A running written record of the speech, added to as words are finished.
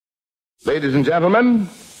Ladies and gentlemen,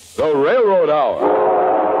 the Railroad Hour.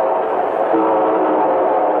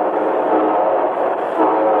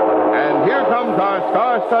 And here comes our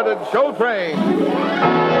star-studded show train.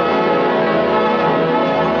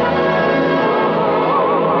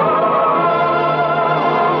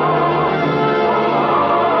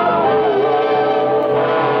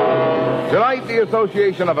 Tonight, the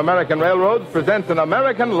Association of American Railroads presents an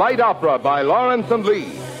American light opera by Lawrence and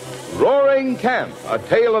Lee. Roaring Camp, a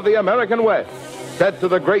tale of the American West, set to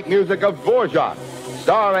the great music of Dvorak,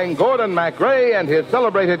 starring Gordon MacRae and his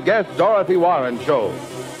celebrated guest Dorothy Warren Show.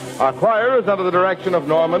 Our choir is under the direction of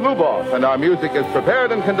Norman Luboff, and our music is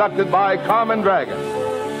prepared and conducted by Carmen Dragon.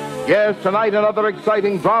 Yes, tonight another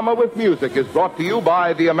exciting drama with music is brought to you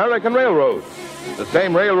by the American Railroads. The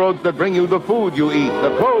same railroads that bring you the food you eat,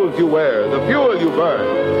 the clothes you wear, the fuel you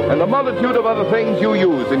burn, and the multitude of other things you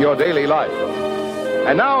use in your daily life.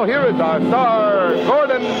 And now here is our star,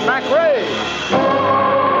 Gordon MacRae.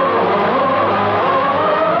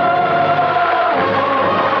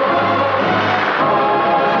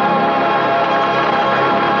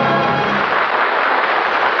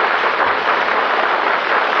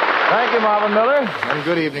 Thank you, Marvin Miller, and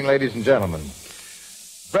good evening, ladies and gentlemen.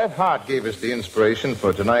 Bret Harte gave us the inspiration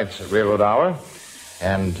for tonight's Railroad Hour,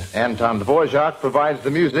 and Anton Dvorak provides the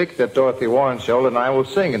music that Dorothy Warren Scholl and I will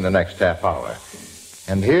sing in the next half hour.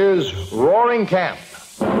 And here's Roaring Camp.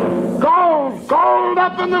 Gold! Gold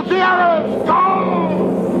up in the Sierras!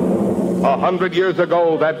 Gold! 100 years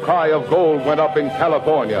ago, that cry of gold went up in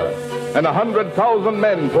California, and 100,000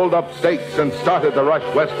 men pulled up stakes and started the rush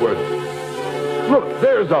westward. Look,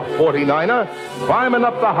 there's a 49er climbing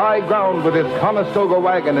up the high ground with his Conestoga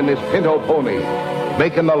wagon and his Pinto pony,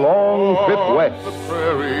 making the long trip west. The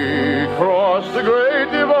prairie, cross the great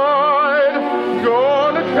divide,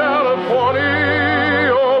 going to California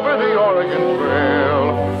over the Oregon Trail,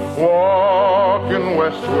 walking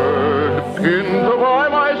westward, Pinto by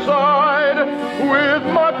my side, with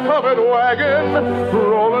my covered wagon,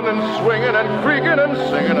 rolling and swinging and creaking and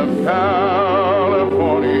singing of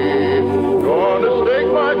California. Gonna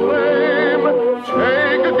stake my claim,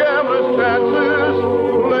 take a gambler's chances,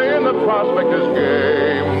 playing the prospector's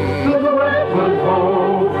game. To the westward go,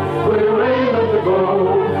 where the rain is to go.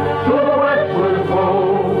 To the westward go,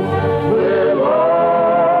 where longing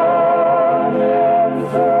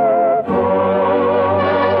to go.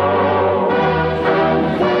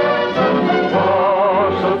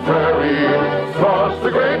 Cross the prairie, cross the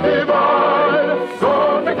great divide,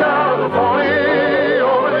 going to California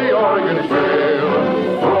over the Oregon Trail,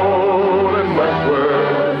 rolling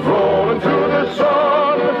westward, rolling to the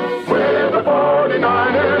sun, with the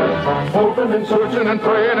 49ers, hoping and searching and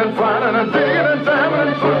praying and planning and digging and damming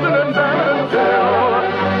and twisting and damming until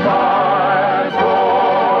my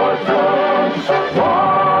fortune's won.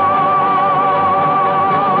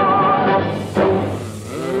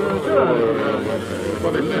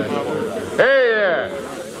 Hey there!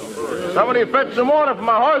 Somebody fetch some water for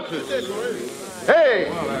my horses. Hey!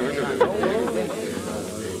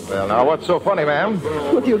 Well, now, what's so funny, ma'am?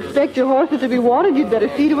 Well, if you expect your horses to be watered, you'd better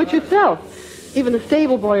see to it yourself. Even the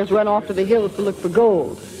stable boy has run off to the hills to look for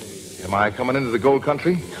gold. Am I coming into the gold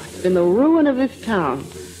country? It's been the ruin of this town.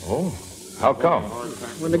 Oh, how come?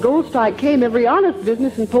 When the gold strike came, every honest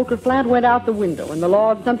business in Poker Flat went out the window, and the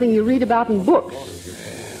law is something you read about in books.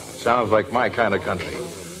 Sounds like my kind of country.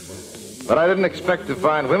 But I didn't expect to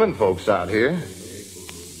find women folks out here.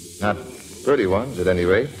 Not pretty ones, at any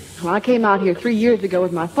rate. Well, I came out here 3 years ago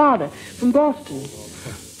with my father from Boston.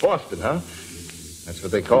 Boston, huh? That's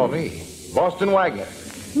what they call me. Boston Wagner.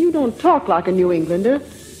 You don't talk like a New Englander.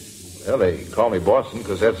 Well, they call me Boston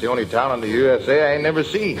because that's the only town in the USA I ain't never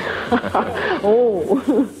seen. Oh.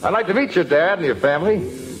 I'd like to meet your dad and your family.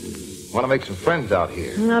 Want to make some friends out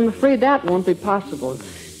here. I'm afraid that won't be possible.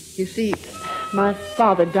 You see, my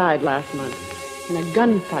father died last month in a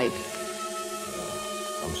gunfight.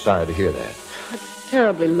 I'm sorry to hear that. It's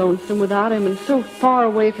terribly lonesome without him and so far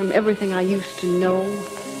away from everything I used to know.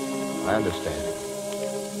 I understand.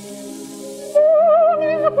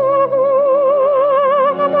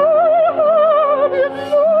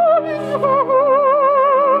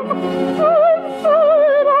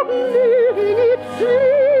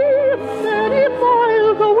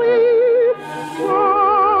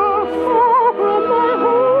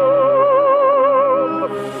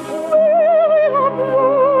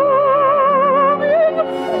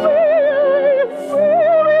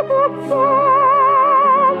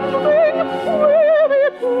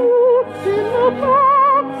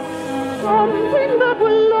 Something that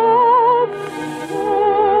will last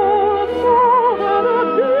forever.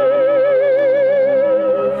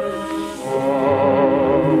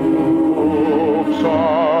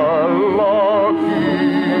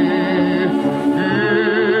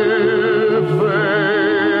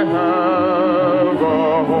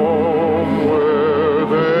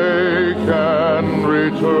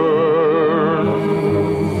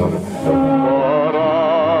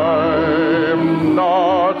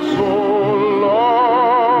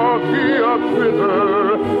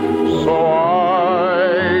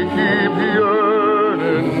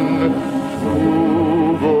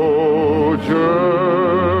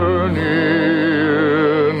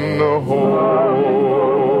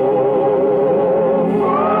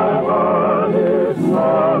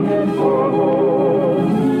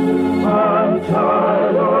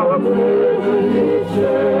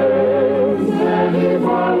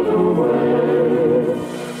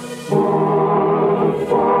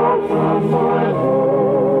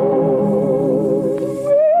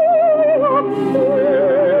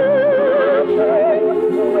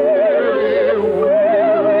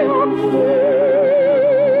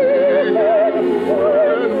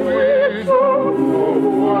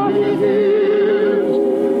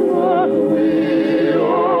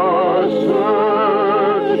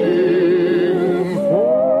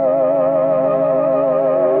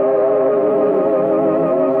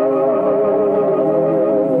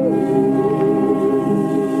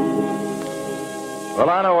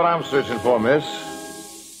 searching for, miss.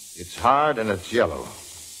 It's hard and it's yellow.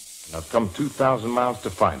 And I've come 2,000 miles to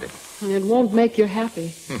find it. And it won't make you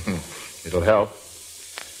happy. It'll help.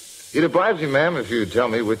 You'd oblige me, ma'am, if you'd tell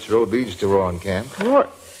me which road leads to Rowan Camp. Lord,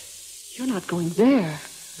 you're not going there.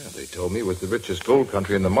 Yeah, they told me it was the richest gold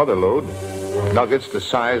country in the mother lode. Nuggets the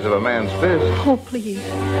size of a man's fist. Oh, please.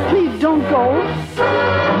 Please don't go.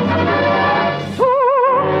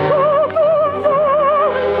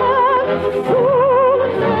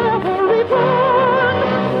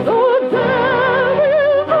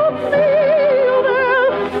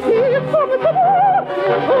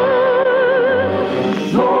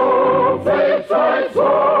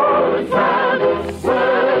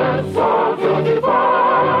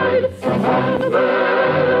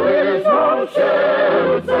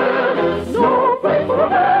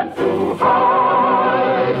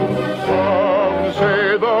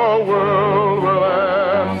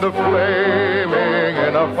 Flaming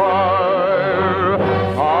in a fire,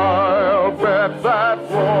 I'll bet that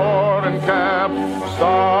Roaring Camp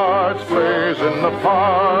starts blazing the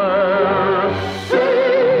fire.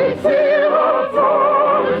 See, heroes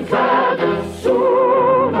Roaring Camp,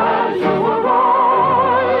 soon as you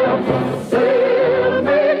arrive, they'll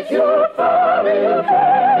make you sorry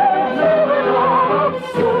again. Never gonna,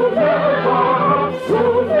 you'll never gonna,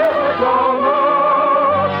 you'll never gonna.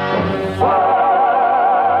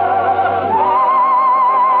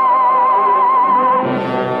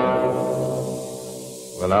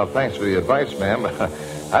 Well, now, thanks for the advice, ma'am.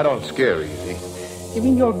 I don't scare easy. You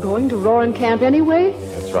mean you're going to Rowan Camp anyway?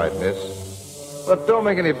 That's right, miss. But don't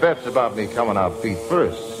make any bets about me coming out feet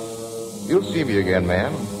first. You'll see me again,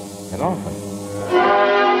 ma'am, and often.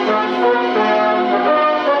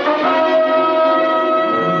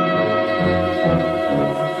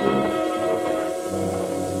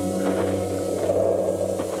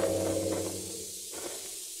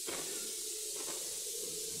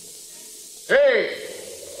 Hey!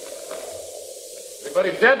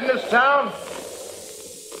 Anybody dead in this town?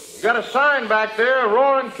 You got a sign back there,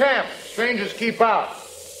 Roaring Camp. Strangers keep out.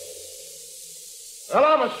 Well,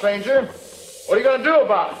 I'm a stranger. What are you going to do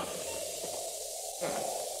about it?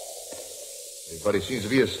 Everybody seems to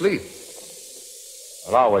be asleep.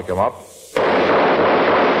 Well, I'll wake them up.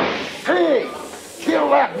 Hey, kill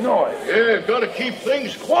that noise. Yeah, gotta keep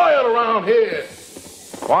things quiet around here.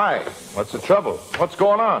 Why? What's the trouble? What's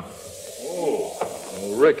going on? Oh,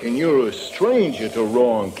 I reckon you're a stranger to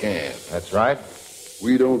Rowan Camp. That's right.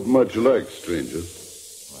 We don't much like strangers.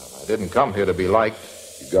 Well, I didn't come here to be liked.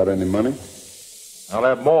 You got any money? I'll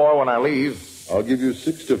have more when I leave. I'll give you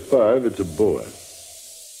 6 to 5. It's a boy.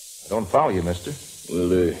 I don't follow you, mister. Well,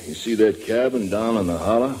 you see that cabin down in the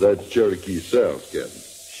hollow? That's Cherokee Sal's cabin.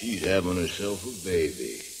 She's having herself a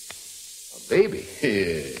baby. A baby?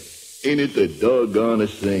 Yeah. Ain't it the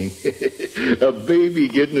doggonest thing? A baby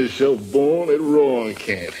getting herself born at Rowan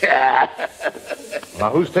Camp. Now,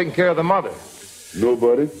 who's taking care of the mother?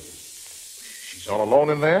 Nobody? She's all alone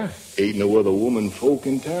in there? Ain't no other woman folk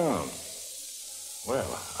in town.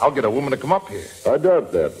 Well, I'll get a woman to come up here. I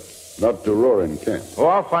doubt that. Not to Roaring Camp. Oh,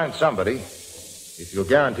 I'll find somebody. If you'll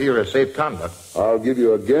guarantee her a safe conduct. I'll give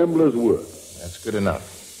you a gambler's word. That's good enough.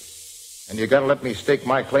 And you gotta let me stake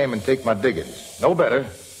my claim and take my diggings. No better,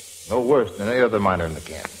 no worse than any other miner in the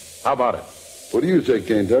camp. How about it? What do you say,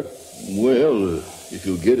 Kane-Tuck? Well, if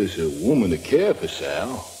you'll get us a woman to care for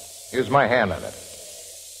Sal. Here's my hand on it.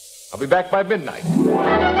 I'll be back by midnight.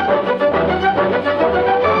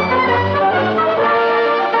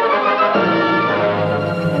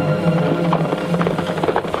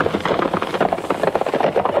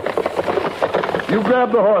 You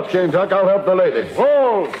grab the horse, Kane-Tuck. I'll help the lady.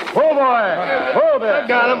 Whoa! Whoa, boy! Whoa there! I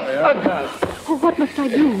got him. Oh, what must I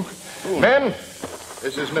do? Men,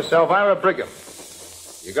 this is Miss Elvira Brigham.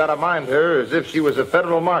 You gotta mind her as if she was a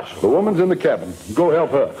federal marshal. The woman's in the cabin. Go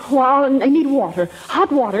help her. Well, I need water.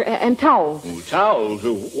 Hot water and towels. Oh, towels?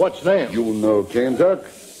 What's them? You'll know, Kane-Tuck.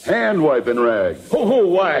 Hand-wiping rag. Oh,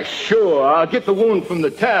 why, sure. I'll get the woman from the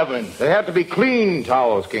tavern. They have to be clean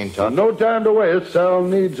towels, Kane-Tuck. No time to waste. Sal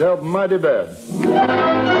needs help mighty bad.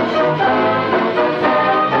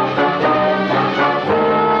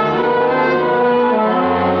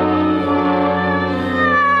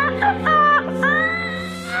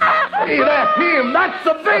 Hey, that's him. That's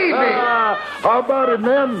the baby. How about it,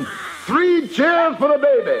 men? 3 cheers for the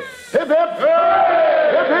baby. Hip, hip.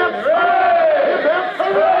 Hooray! Hip, hip. Hooray! Hip, hip.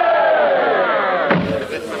 Hooray!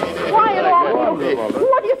 Quiet, all of you.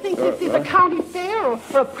 What are you think this is, a county fair or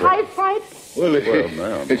a prize fight? Well,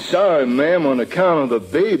 ma'am. Sorry, ma'am, on account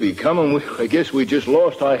of the baby coming, I guess we just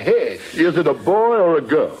lost our head. Is it a boy or a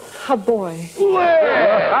girl? A boy.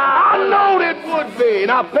 Well, I knowed it would be.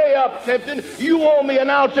 Now pay up, Tipton. You owe me an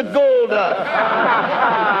ounce of gold.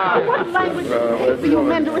 What language is this for you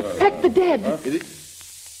men to respect the dead?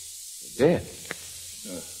 Dead?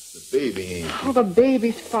 The baby ain't. Oh, the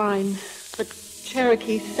baby's fine. But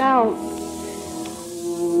Cherokee Sal...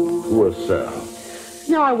 Poor Sal.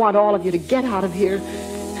 Now I want all of you to get out of here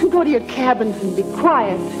and go to your cabins and be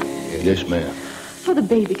quiet Yes, ma'am. so the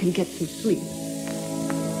baby can get some sleep.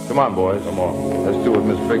 Come on, boys. Come on. Let's do what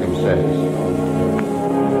Miss Brigham says.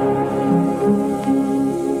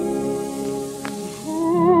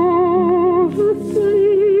 Go to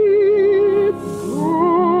sleep, go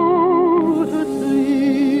to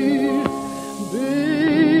sleep,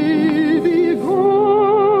 baby,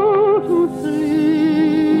 go to sleep.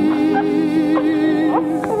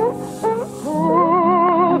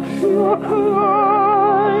 Hush your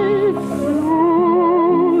cries,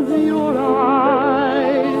 close your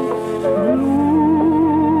eyes,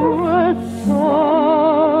 blue as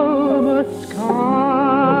summer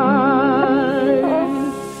skies.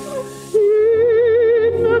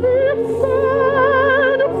 In this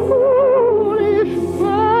sad, foolish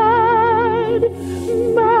bed,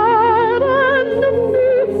 mad and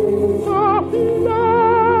midst of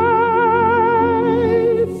life,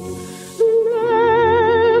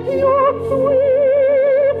 let your sweet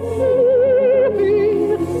sleeping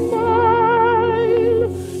smile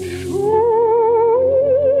show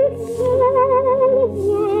its all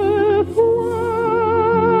worthwhile.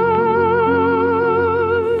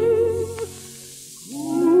 Go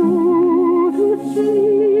to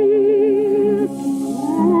sleep,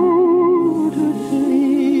 go to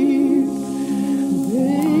sleep,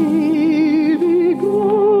 baby, go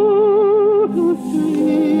to sleep.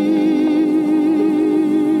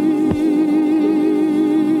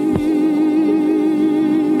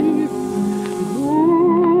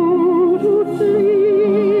 Go to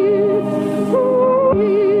sleep, go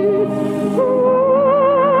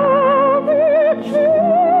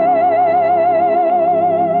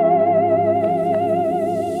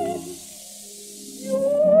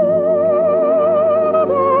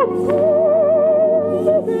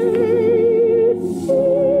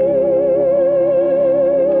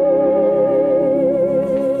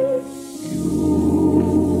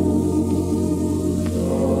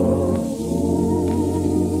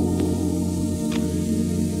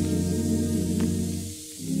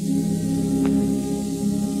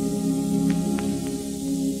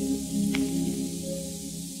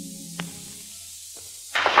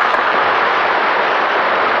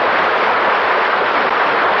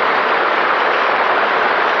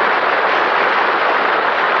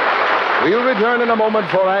We'll return in a moment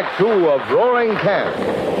for Act Two of Roaring Camp.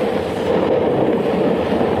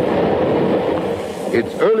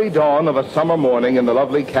 It's early dawn of a summer morning in the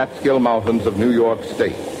lovely Catskill Mountains of New York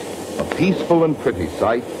State. A peaceful and pretty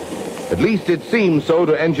sight. At least it seems so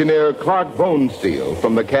to engineer Clark Bonesteel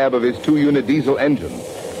from the cab of his 2-unit diesel engine,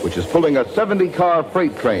 which is pulling a 70-car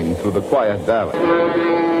freight train through the quiet valley.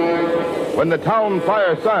 When the town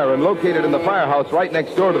fire siren located in the firehouse right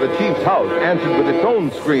next door to the chief's house answered with its own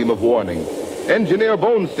scream of warning, Engineer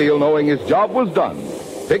Bonesteel, knowing his job was done,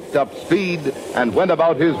 picked up speed and went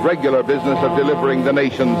about his regular business of delivering the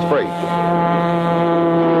nation's freight.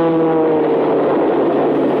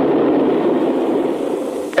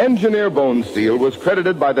 Engineer Bonesteel was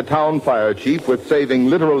credited by the town fire chief with saving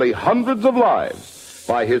literally hundreds of lives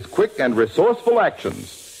by his quick and resourceful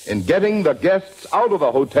actions in getting the guests out of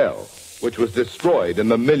the hotel, which was destroyed in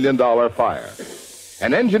the $1 million fire.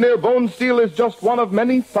 And Engineer Bonesteel is just one of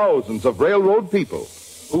many thousands of railroad people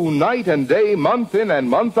who night and day, month in and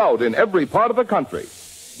month out in every part of the country,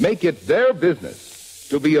 make it their business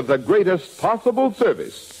to be of the greatest possible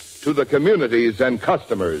service to the communities and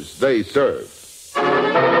customers they serve.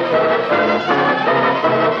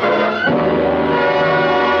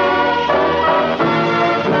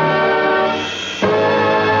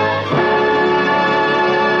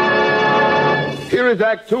 Here is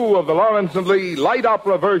Act Two of the Lawrence and Lee light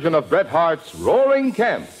opera version of Bret Hart's Roaring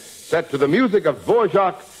Camp, set to the music of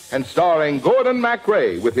Dvorak and starring Gordon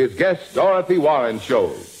MacRae with his guest Dorothy Warren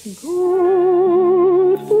Scholes.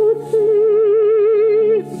 Go to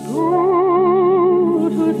sleep, go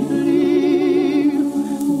to sleep,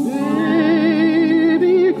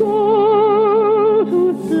 baby, go to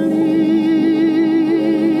sleep,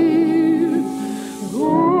 go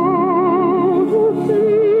to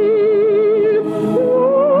sleep.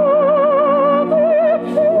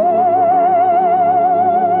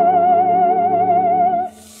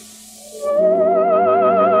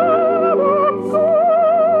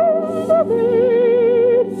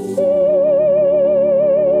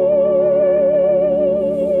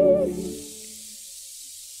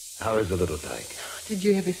 did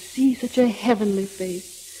you ever see such a heavenly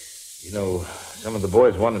face? You know, some of the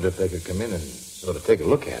boys wondered if they could come in and sort of take a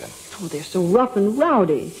look at him. Oh, they're so rough and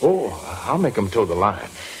rowdy. Oh, I'll make them toe the line.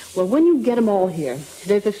 Well, when you get them all here,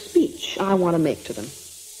 there's a speech I want to make to them.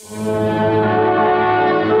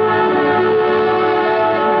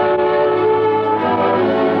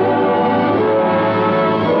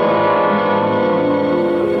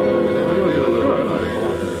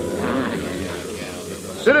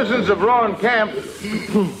 Citizens of Roaring Camp,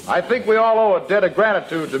 I think we all owe a debt of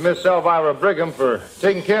gratitude to Miss Elvira Brigham for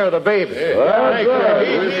taking care of the baby.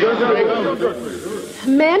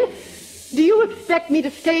 Men, do you expect me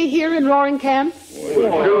to stay here in Roaring Camp?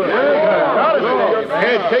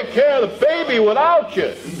 Can't take care of the baby without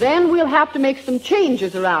you. Then we'll have to make some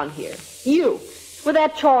changes around here. You, with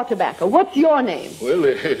that chaw tobacco, what's your name? Well,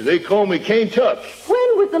 they call me Cane Tuck.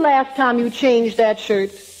 When was the last time you changed that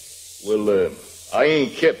shirt? Well, I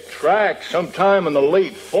ain't kept track. Sometime in the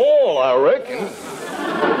late fall, I reckon.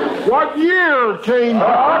 What year, Cane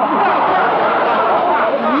Tuck?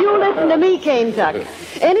 You listen to me, Cane Tuck.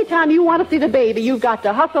 Anytime you want to see the baby, you've got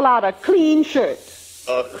to hustle out a clean shirt.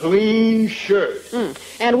 A clean shirt.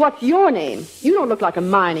 And what's your name? You don't look like a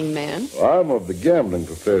mining man. I'm of the gambling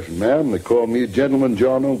profession, ma'am. They call me Gentleman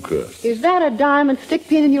John Oakhurst. Is that a diamond stick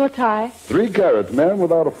pin in your tie? 3 carats, ma'am,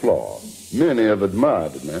 without a flaw. Many have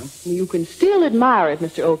admired it, ma'am. You can still admire it,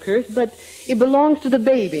 Mr. Oakhurst, but it belongs to the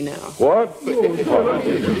baby now. What?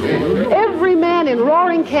 Every man in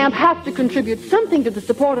Roaring Camp has to contribute something to the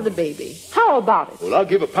support of the baby. How about it? Well, I'll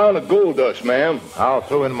give a pound of gold dust, ma'am. I'll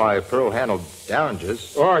throw in my pearl-handled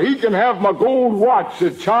derringers. Or he can have my gold watch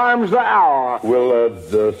that chimes the hour. Well,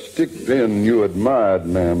 the stick pin you admired,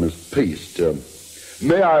 ma'am, is pieced.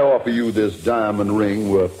 May I offer you this diamond ring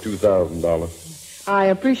worth $2,000? I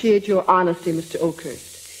appreciate your honesty, Mr.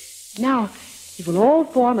 Oakhurst. Now, if we'll all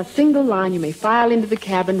form a single line, you may file into the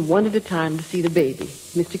cabin one at a time to see the baby.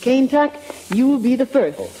 Mr. Cane Tuck, you will be the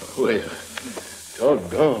first. Well,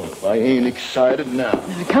 doggone if I ain't excited now.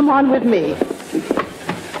 Now, come on with me.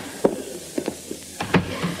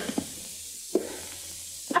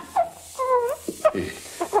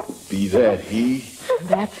 Be that he?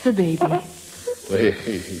 That's the baby. Well,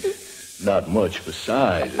 not much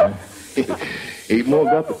besides, huh? Ain't more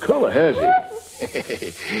got the color, has he?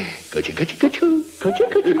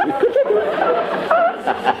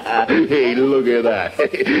 Hey, look at that.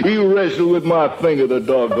 He wrestled with my finger, the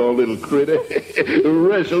doggone little critter.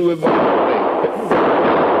 Wrestled with my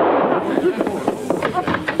finger.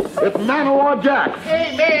 It's Manawa Jack.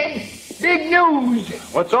 Hey, man, big news.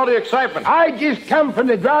 What's all the excitement? I just come from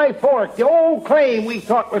the Dry Fork, the old claim we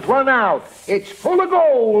thought was run out. It's full of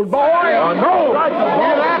gold, boy. Oh, no.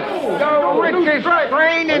 Hear that? The richest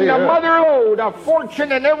grain in the mother lode, a fortune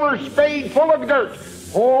that never spade full of dirt.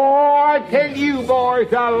 Oh, I tell you, boys,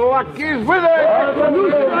 the luck is with us.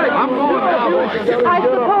 I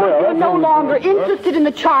suppose you're no longer interested in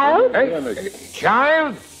the child?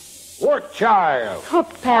 Child? What child? A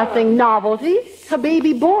passing novelty. A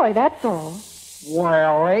baby boy, that's all.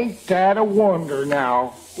 Well, ain't that a wonder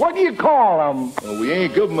now? What do you call him? Well, we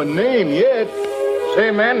ain't give him a name yet. Say,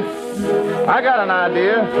 men, I got an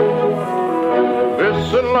idea.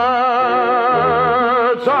 Listen,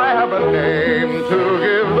 lads, I have a name to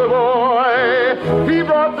give the boy. He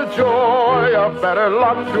brought the joy of better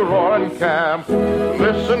luck to Roaring Camp.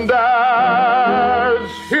 Listen,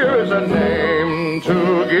 dads, here is a name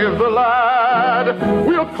to give the lad.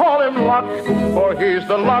 We'll call him Luck, for he's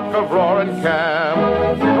the luck of Roaring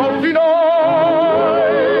Camp. Don't you know,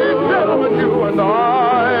 gentlemen, you and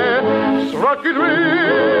I struck it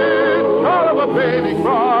rich out of a baby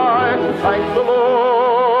cry. Thank the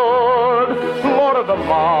Lord, Lord of the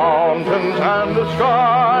mountains and the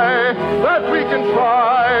sky, that we can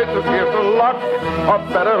try to give the luck a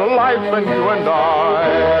better life than you and I.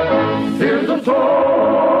 Here's a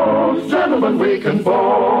toast, gentlemen, we can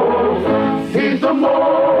boast. He's the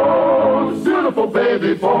most beautiful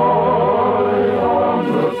baby boy on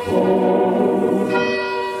the coast.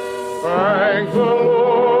 Thank the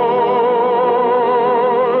Lord,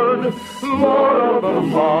 Lord of the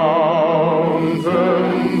mountains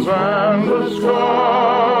and the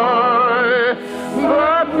sky,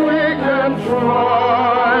 that we can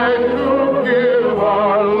try to give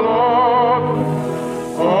our Lord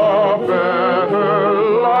a better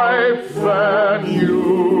life than you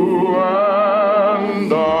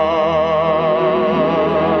and I.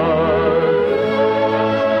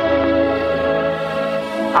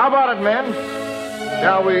 How about it, men?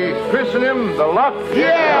 Shall we christen him the Luck?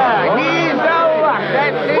 Yeah, he's the luck.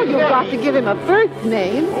 That's Well, his you've got name. to give him a first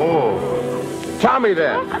name. Oh, Tommy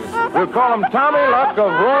then. We'll call him Tommy Luck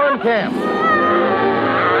of Roaring Camp.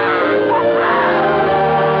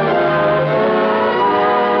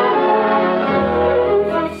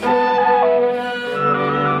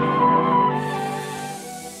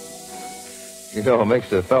 know, it makes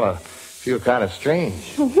the fella feel kind of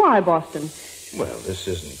strange. Why, Boston? Well, this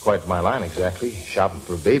isn't quite my line exactly, shopping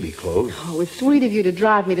for baby clothes. Oh, it's sweet of you to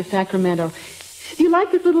drive me to Sacramento. Do you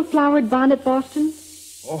like this little flowered bonnet, Boston?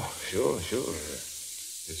 Oh, sure.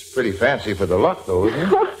 It's pretty fancy for the luck, though, isn't it?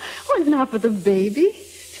 Oh, it's not for the baby.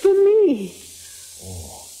 It's for me.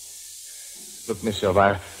 Look, Miss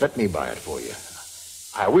Elvira, let me buy it for you.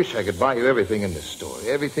 I wish I could buy you everything in this store,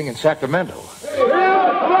 everything in Sacramento. What's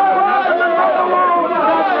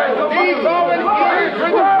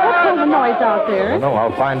the noise out there? No,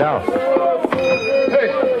 I'll find out.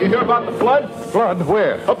 Hey, you hear about the flood? Flood?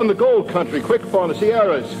 Where? Up in the gold country, Quickfall and the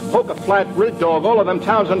Sierras. Poker Flat, Red Dog, all of them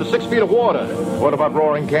towns under 6 feet of water. What about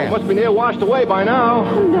Roaring Camp? Must be near washed away by now.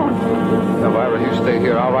 No. Elvira, you stay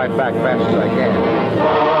here. I'll ride back fast as I can.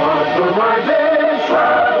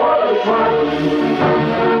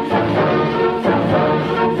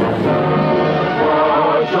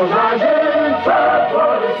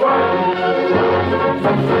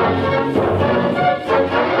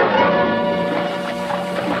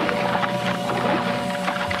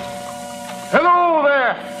 Hello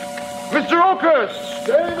there, Mr. Oakhurst.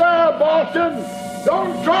 Stay there, Boston.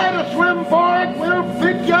 Don't try to swim for it. We'll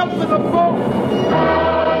pick you up in a boat.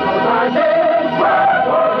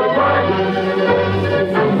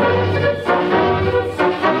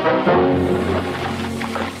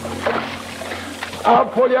 I'll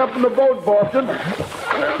pull you up in the boat, Boston.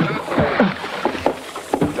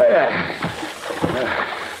 There.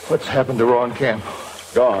 What's happened to Roaring Camp?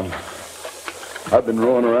 Gone. I've been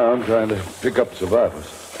rowing around trying to pick up survivors.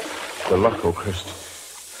 The luck, Oakhurst.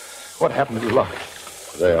 What happened to the luck?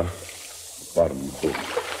 There. Bottom of the boat.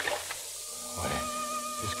 Why,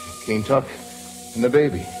 this Kentuck and the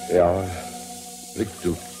baby. Yeah, I licked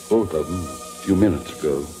to both of them a few minutes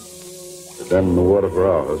ago. They've been in the water for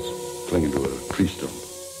hours, clinging to a tree stump.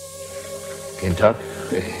 Kentuck?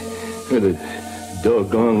 The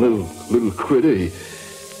doggone little critter,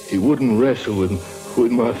 he wouldn't wrestle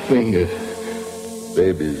with my finger.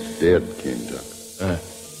 Baby's dead, Kentuck.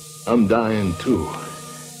 I'm dying too,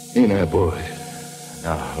 ain't I, boy?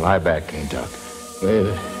 Now, lie back, Kentuck.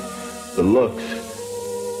 Well, the luck's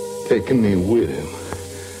taking me with him.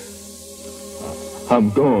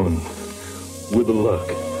 I'm gone with the luck.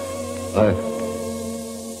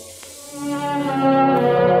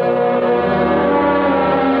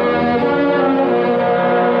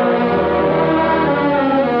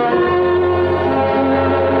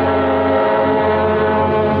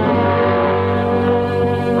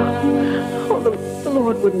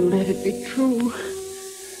 Wouldn't let it be true.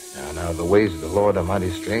 Now, the ways of the Lord are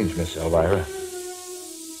mighty strange, Miss Elvira.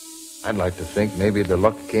 I'd like to think maybe the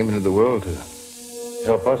luck came into the world to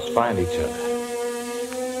help us find each other.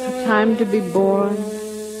 A time to be born,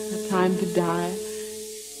 a time to die,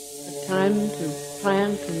 a time to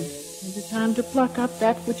plant, and a time to pluck up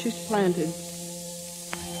that which is planted.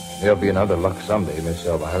 There'll be another luck someday, Miss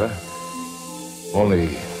Elvira.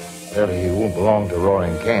 Only, well, he won't belong to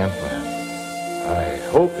Roaring Camp. I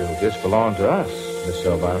hope it'll just belong to us, Miss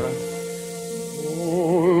Elvira.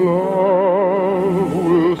 Oh, love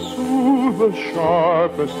will soothe the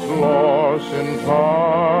sharpest loss in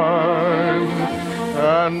time,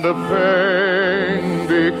 and the pain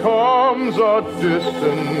becomes a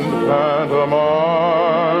distant pantomime.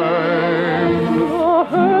 The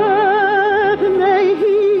hurt may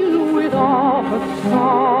heal with off a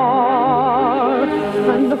scar,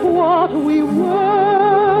 and what we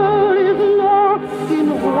were is lost in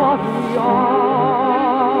what we are.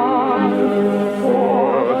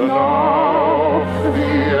 For the now, the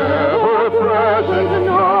ever-present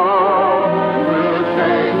now, will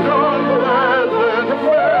change unpleasant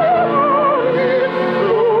memories to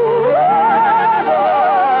ever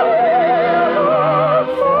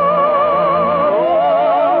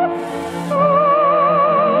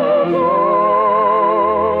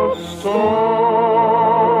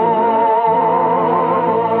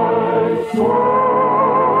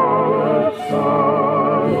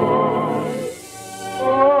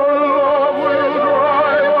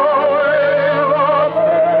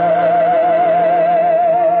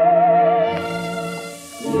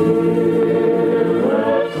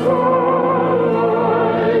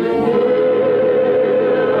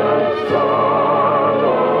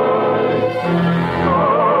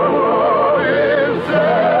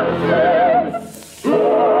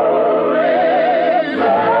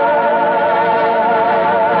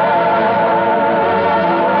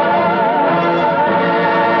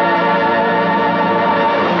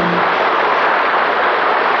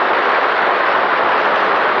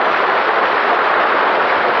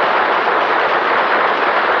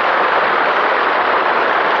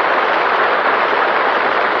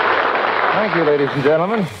Thank you, ladies and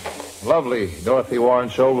gentlemen. Lovely Dorothy Warren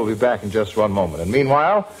Show will be back in just one moment. And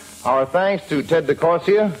meanwhile, our thanks to Ted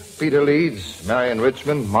DeCorsia, Peter Leeds, Marion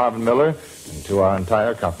Richmond, Marvin Miller, and to our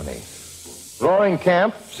entire company. Roaring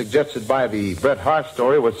Camp, suggested by the Bret Hart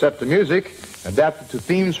story, was set to music, adapted to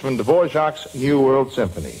themes from Dvorak's New World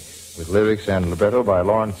Symphony, with lyrics and libretto by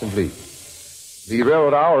Lawrence and Lee. The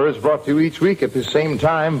Railroad Hour is brought to you each week at the same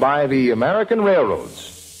time by the American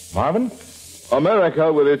Railroads. Marvin?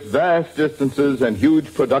 America, with its vast distances and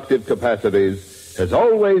huge productive capacities, has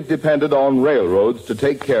always depended on railroads to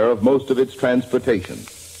take care of most of its transportation.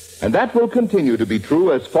 And that will continue to be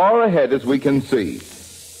true as far ahead as we can see.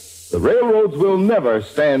 The railroads will never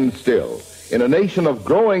stand still in a nation of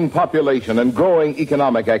growing population and growing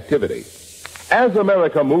economic activity. As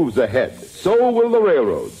America moves ahead, so will the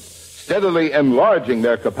railroads, steadily enlarging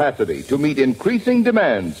their capacity to meet increasing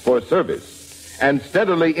demands for service and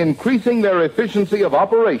steadily increasing their efficiency of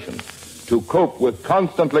operation to cope with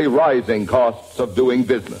constantly rising costs of doing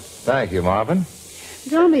business. Thank you, Marvin.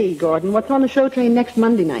 Tell me, Gordon, what's on the show train next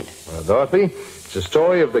Monday night? Well, Dorothy, it's a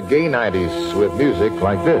story of the gay 90s with music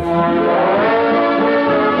like this.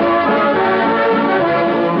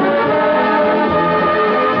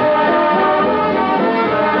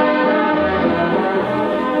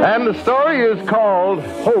 And the story is called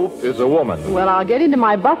Hope is a Woman. Well, I'll get into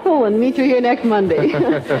my bustle and meet you here next Monday.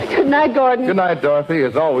 Good night, Gordon. Good night, Dorothy.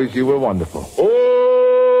 As always, you were wonderful.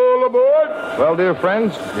 All aboard! Well, dear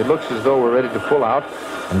friends, it looks as though we're ready to pull out.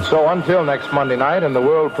 And so until next Monday night and the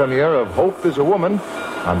world premiere of Hope is a Woman,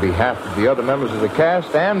 on behalf of the other members of the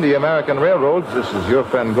cast and the American Railroads, this is your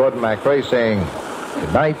friend Gordon MacRae saying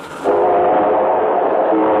good night.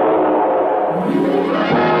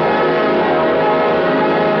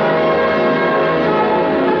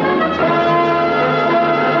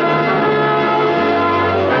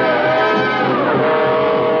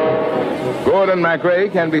 Gordon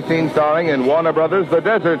MacRae can be seen starring in Warner Brothers' The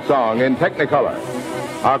Desert Song in Technicolor.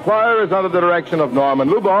 Our choir is under the direction of Norman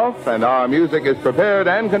Luboff, and our music is prepared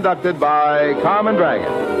and conducted by Carmen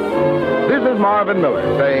Dragon. This is Marvin Miller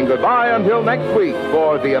saying goodbye until next week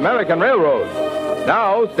for the American Railroads.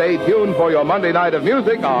 Now, stay tuned for your Monday night of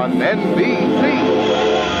music on NBC.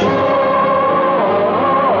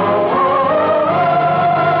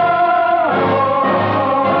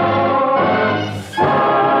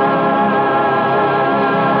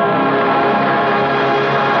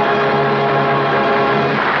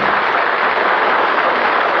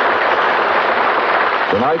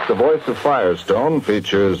 Tonight, The Voice of Firestone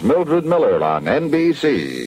features Mildred Miller on NBC.